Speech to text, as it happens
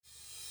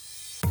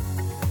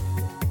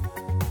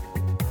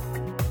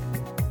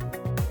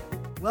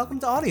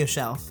Welcome to Audio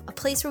Shelf. A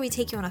place where we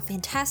take you on a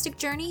fantastic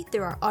journey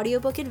through our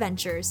audiobook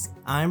adventures.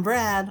 I'm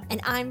Brad. And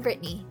I'm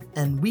Brittany.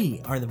 And we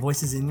are the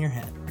voices in your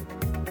head.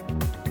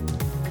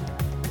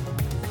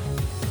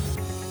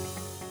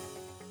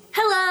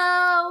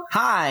 Hello!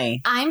 Hi.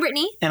 I'm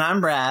Brittany. And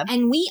I'm Brad.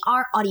 And we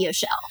are Audio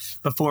Shelf.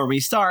 Before we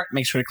start,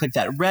 make sure to click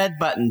that red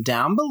button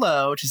down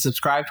below to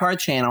subscribe to our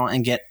channel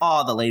and get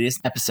all the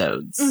latest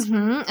episodes.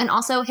 And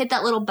also hit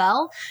that little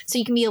bell so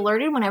you can be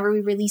alerted whenever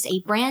we release a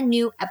brand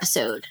new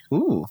episode.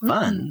 Ooh,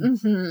 fun.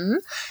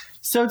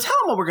 So tell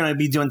them what we're going to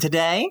be doing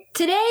today.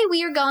 Today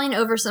we are going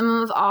over some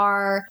of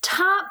our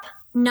top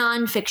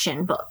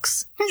nonfiction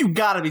books. You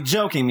gotta be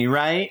joking me,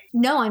 right?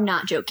 No, I'm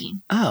not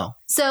joking. Oh.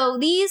 So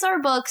these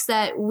are books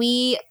that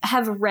we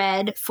have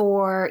read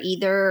for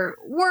either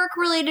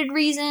work-related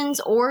reasons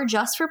or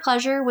just for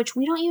pleasure, which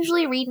we don't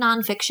usually read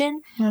nonfiction.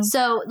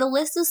 So the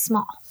list is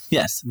small.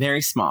 Yes,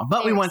 very small.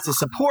 But we want to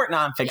support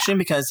nonfiction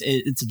because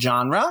it's a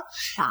genre,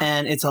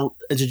 and it's a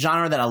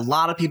genre that a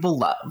lot of people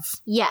love.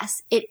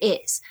 Yes, it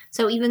is.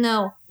 So even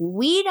though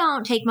we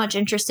don't take much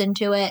interest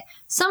into it,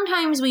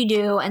 sometimes we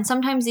do, and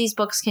sometimes these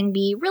books can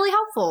be really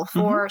helpful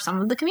for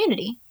some of the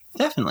community.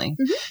 Definitely.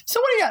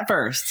 So what do you got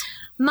first?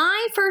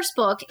 My first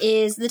book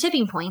is The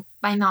Tipping Point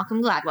by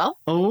Malcolm Gladwell.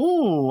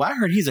 Oh, I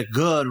heard he's a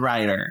good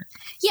writer.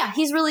 Yeah,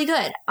 he's really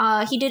good.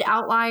 He did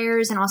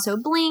Outliers and also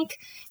Blink,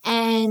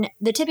 and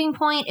The Tipping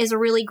Point is a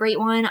really great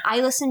one.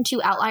 I listened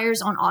to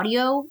Outliers on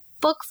audio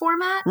book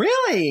format.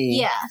 Really?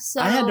 Yeah.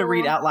 So I had to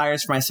read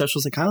Outliers for my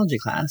social psychology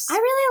class. I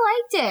really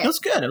liked it. It was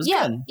good. It was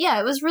good. Yeah,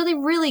 it was really,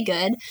 really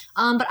good.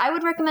 But I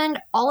would recommend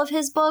all of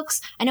his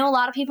books. I know a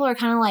lot of people are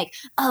kind of like,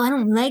 oh, I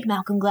don't like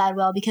Malcolm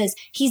Gladwell because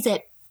he's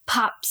a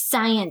pop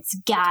science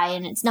guy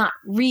and it's not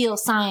real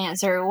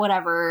science or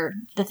whatever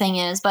the thing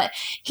is. But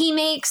he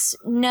makes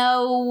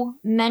no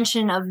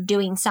mention of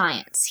doing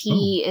science.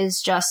 He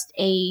is just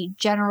a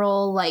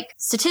general, like,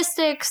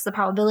 statistics. The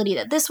probability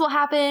that this will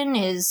happen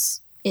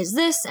is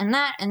this and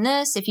that and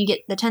this. If you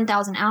get the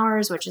 10,000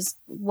 hours, which is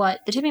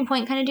what The Tipping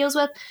Point kind of deals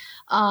with,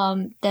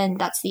 then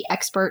that's the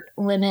expert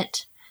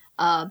limit.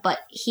 But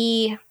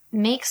he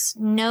makes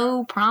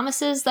no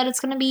promises that it's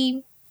going to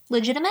be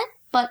legitimate,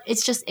 but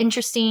it's just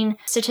interesting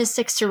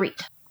statistics to read.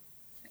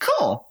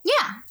 Cool.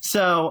 Yeah.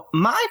 So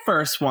my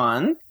first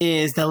one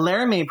is The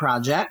Laramie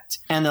Project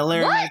and The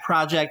Laramie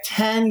Project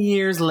 10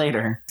 Years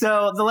Later.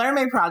 So The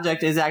Laramie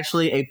Project is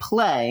actually a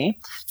play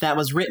that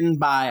was written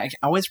by, I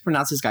always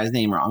pronounce this guy's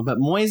name wrong, but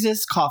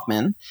Moises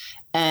Kaufman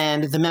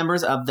and the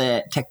members of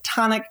the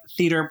Tectonic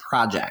Theater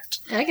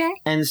Project. Okay.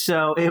 And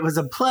so it was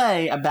a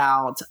play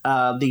about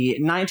the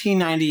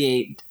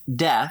 1998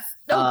 death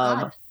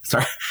of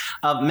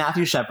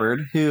Matthew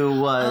Shepard,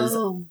 who was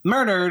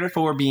murdered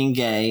for being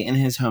gay in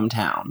his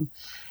hometown.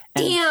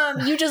 And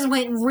damn, you just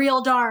went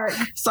real dark.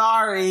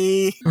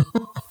 Sorry.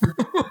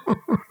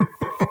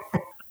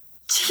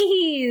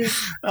 Jeez.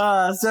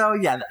 So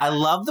yeah, I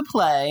love the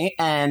play,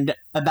 and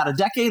about a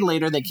decade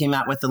later, they came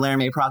out with The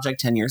Laramie Project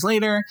 10 Years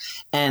Later,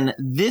 and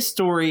this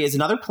story is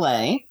another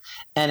play,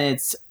 and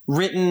it's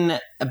written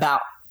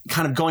about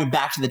kind of going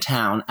back to the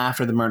town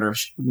after the murder of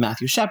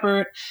Matthew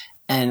Shepard,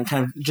 and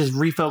kind of just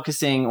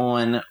refocusing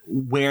on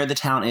where the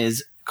town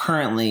is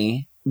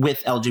currently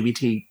with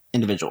LGBT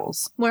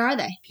individuals. Where are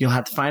they? You'll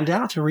have to find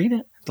out to read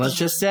it. Let's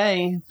just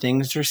say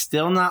things are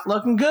still not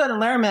looking good in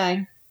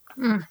Laramie.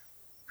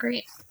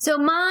 Great. So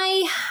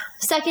my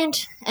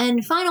second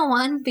and final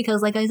one,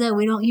 because like I said,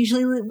 we don't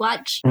usually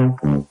watch.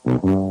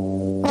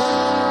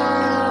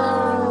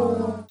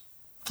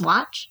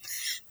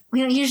 We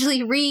don't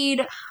usually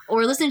read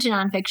or listen to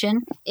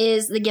nonfiction,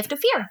 is The Gift of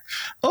Fear.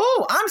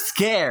 Oh, I'm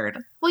scared.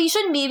 Well, you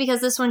shouldn't be, because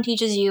this one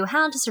teaches you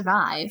how to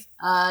survive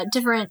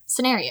different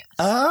scenarios.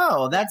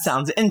 Oh, that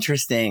sounds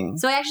interesting.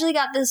 So I actually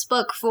got this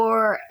book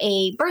for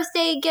a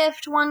birthday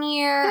gift one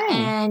year,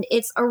 and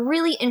it's a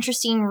really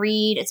interesting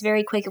read. It's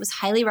very quick. It was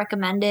highly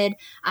recommended.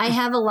 I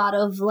have a lot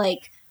of,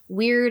 like,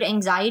 weird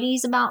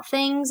anxieties about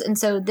things, and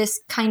so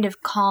this kind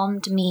of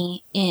calmed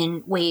me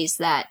in ways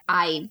that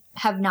I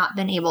have not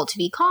been able to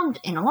be calmed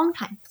in a long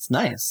time. It's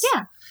nice.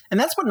 Yeah. And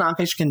that's what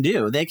nonfiction can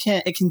do.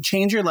 It can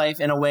change your life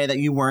in a way that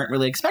you weren't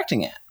really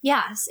expecting it.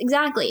 Yes,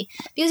 exactly.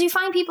 Because you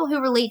find people who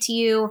relate to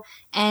you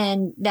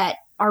and that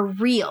are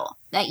real,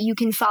 that you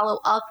can follow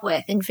up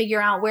with and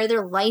figure out where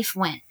their life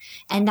went.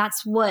 And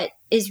that's what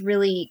is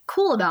really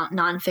cool about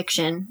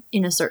nonfiction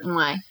in a certain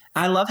way.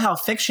 I love how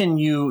fiction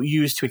you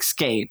use to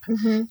escape,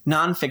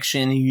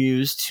 nonfiction you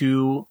use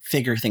to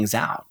figure things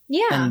out.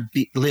 Yeah. And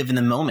live in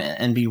the moment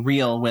and be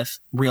real with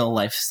real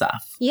life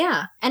stuff.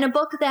 Yeah. And a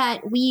book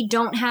that we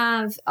don't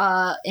have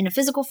in a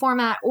physical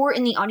format or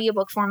in the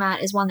audiobook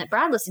format is one that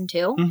Brad listened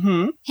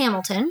to.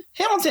 Hamilton.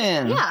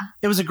 Hamilton. Yeah.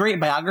 It was a great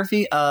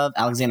biography of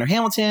Alexander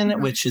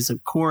Hamilton, which is,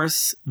 of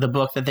course, the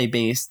book that they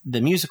based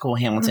the musical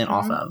Hamilton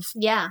off of.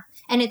 Yeah.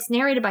 And it's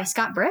narrated by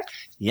Scott Brick.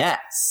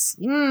 Yes.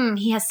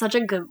 He has such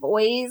a good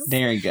voice.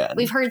 Very good.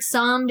 We've heard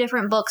some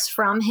different books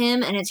from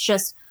him, and it's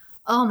just,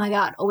 oh my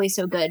God, always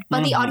so good.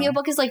 But the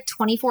audiobook is like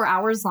 24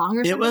 hours long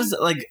or something. It was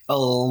like a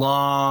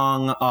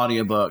long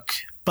audiobook.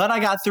 But I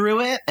got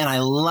through it and I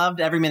loved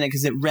every minute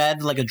because it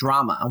read like a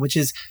drama, which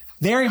is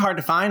very hard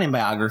to find in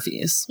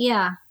biographies.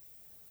 Yeah.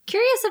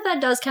 Curious if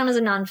that does count as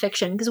a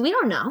nonfiction, because we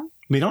don't know.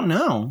 We don't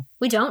know.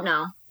 We don't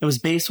know. It was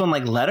based on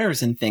like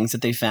letters and things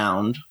that they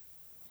found.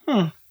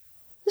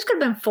 This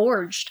could have been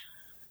forged.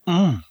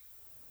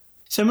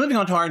 So moving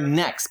on to our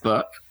next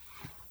book.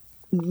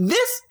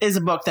 This is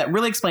a book that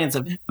really explains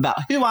about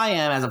who I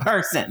am as a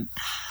person.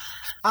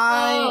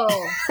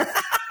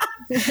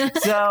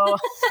 So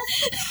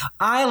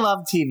I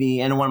love TV,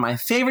 and one of my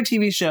favorite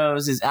TV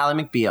shows is Ally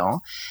McBeal.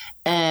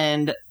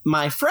 And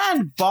my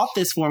friend bought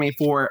this for me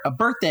for a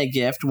birthday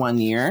gift one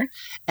year,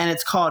 and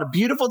it's called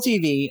Beautiful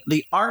TV,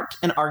 The Art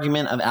and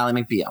Argument of Ally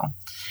McBeal.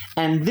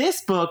 And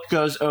this book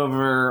goes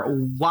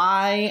over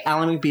why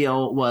Ally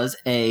McBeal was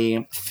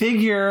a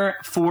figure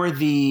for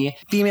the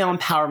female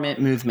empowerment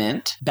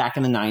movement back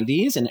in the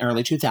 90s and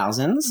early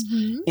 2000s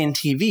in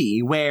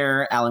TV,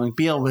 where Ally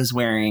McBeal was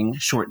wearing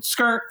short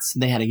skirts.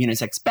 They had a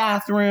unisex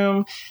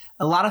bathroom,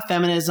 a lot of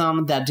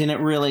feminism that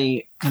didn't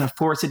really kind of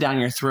force it down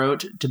your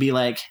throat to be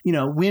like, you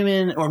know,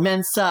 women or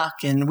men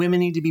suck and women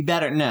need to be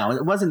better. No,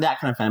 it wasn't that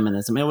kind of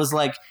feminism. It was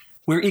like,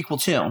 we're equal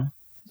too.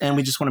 And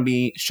we just want to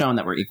be shown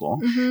that we're equal.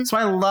 So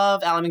I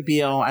love Ally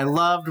McBeal. I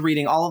loved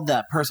reading all of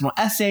the personal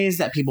essays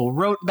that people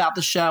wrote about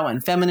the show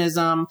and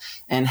feminism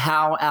and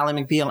how Ally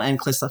McBeal and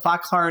Calista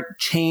Flockhart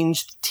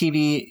changed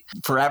TV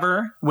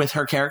forever with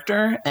her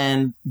character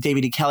and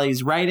David E.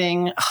 Kelley's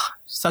writing.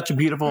 Such a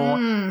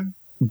beautiful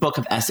book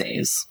of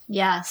essays.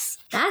 Yes.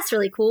 That's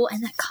really cool.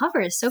 And that cover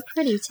is so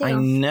pretty too. I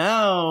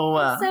know.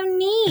 That's so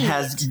neat. It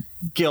has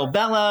Gil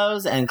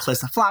Bellows and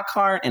Calista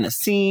Flockhart in a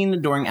scene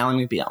during Ally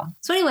McBeal.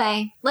 So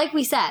anyway, like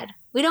we said,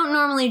 we don't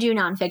normally do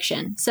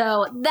nonfiction.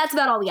 So that's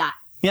about all we got.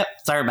 Yep.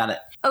 Sorry about it.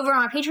 Over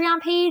on our Patreon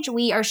page,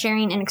 we are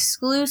sharing an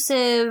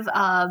exclusive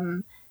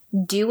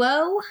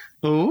duo.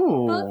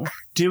 Ooh. Book.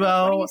 Duo. What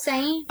are you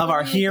saying? Of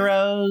our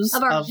heroes.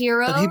 Of our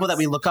heroes. The people that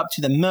we look up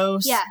to the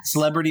most. Yes.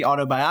 Celebrity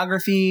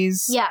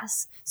autobiographies.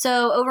 Yes.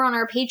 So over on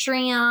our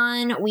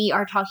Patreon, we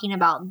are talking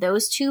about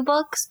those two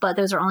books, but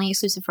those are only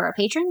exclusive for our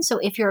patrons. So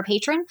if you're a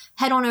patron,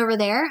 head on over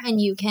there and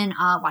you can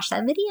watch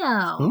that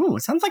video. Ooh,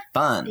 it sounds like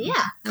fun.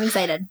 Yeah, I'm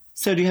excited.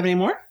 So do you have any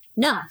more?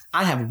 No.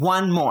 I have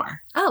one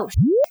more. Oh,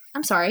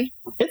 I'm sorry.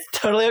 It's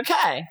totally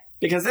okay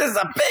because this is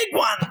a big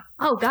one.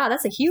 Oh, God,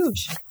 that's a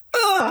huge.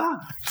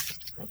 Ugh.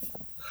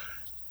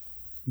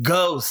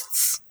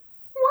 Ghosts.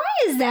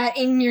 Why is that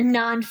in your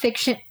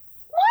nonfiction?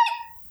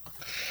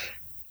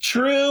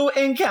 True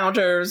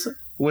encounters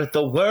with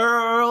the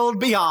world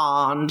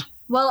beyond.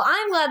 Well,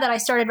 I'm glad that I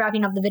started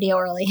wrapping up the video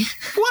early.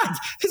 What?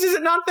 This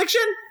isn't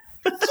nonfiction?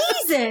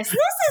 Jesus, this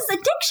is a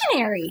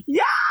dictionary.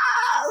 Yes!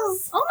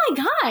 Oh my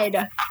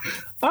God.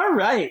 All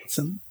right.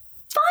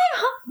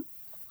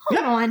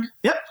 Hold on.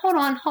 Yep. Hold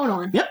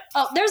on. Yep.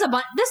 Oh, there's a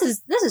bunch. This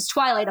is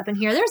Twilight up in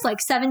here. There's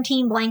like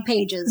 17 blank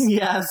pages.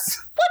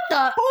 Yes. What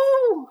the?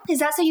 Ooh. Is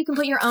that so you can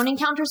put your own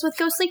encounters with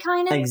ghostly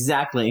kindness?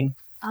 Exactly.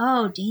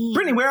 Oh, dang.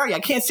 Brittany, where are you? I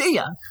can't see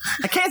you.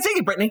 I can't see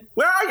you, Brittany.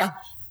 Where are you?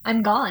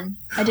 I'm gone.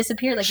 I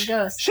disappeared like a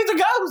ghost. She's a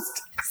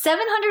ghost.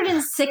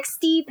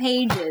 760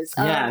 pages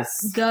of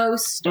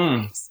ghost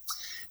stories.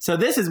 So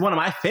this is one of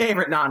my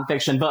favorite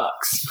nonfiction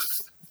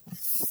books.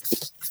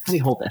 How do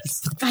you hold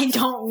this? I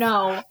don't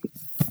know.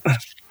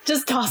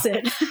 Just toss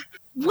it.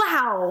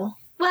 Wow.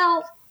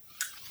 Well,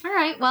 all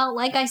right. Well,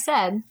 like I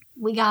said,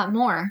 we got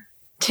more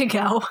to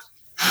go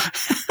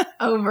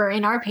over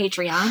in our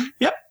Patreon.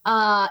 Yep.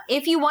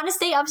 If you want to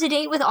stay up to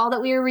date with all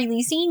that we are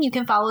releasing, you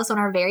can follow us on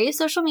our various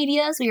social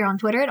medias. We are on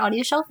Twitter at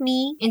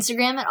AudioShelfMe,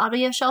 Instagram at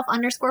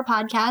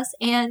AudioShelf_podcast,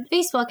 and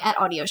Facebook at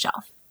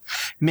AudioShelf.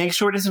 Make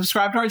sure to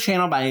subscribe to our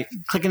channel by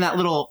clicking that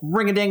little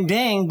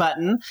ring-a-ding-ding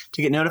button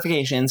to get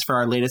notifications for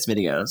our latest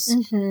videos.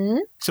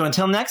 So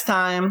until next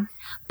time,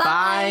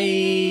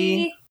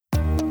 bye.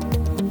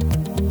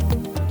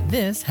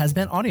 This has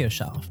been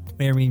AudioShelf,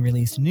 where we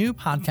release new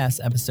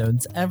podcast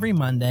episodes every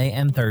Monday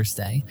and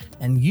Thursday,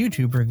 and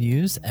YouTube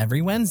reviews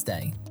every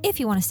Wednesday. If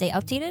you want to stay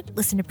updated,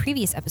 listen to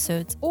previous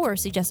episodes, or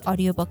suggest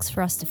audiobooks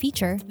for us to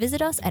feature,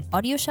 visit us at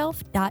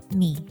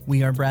audioshelf.me.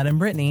 We are Brad and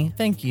Brittany.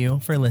 Thank you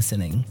for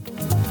listening.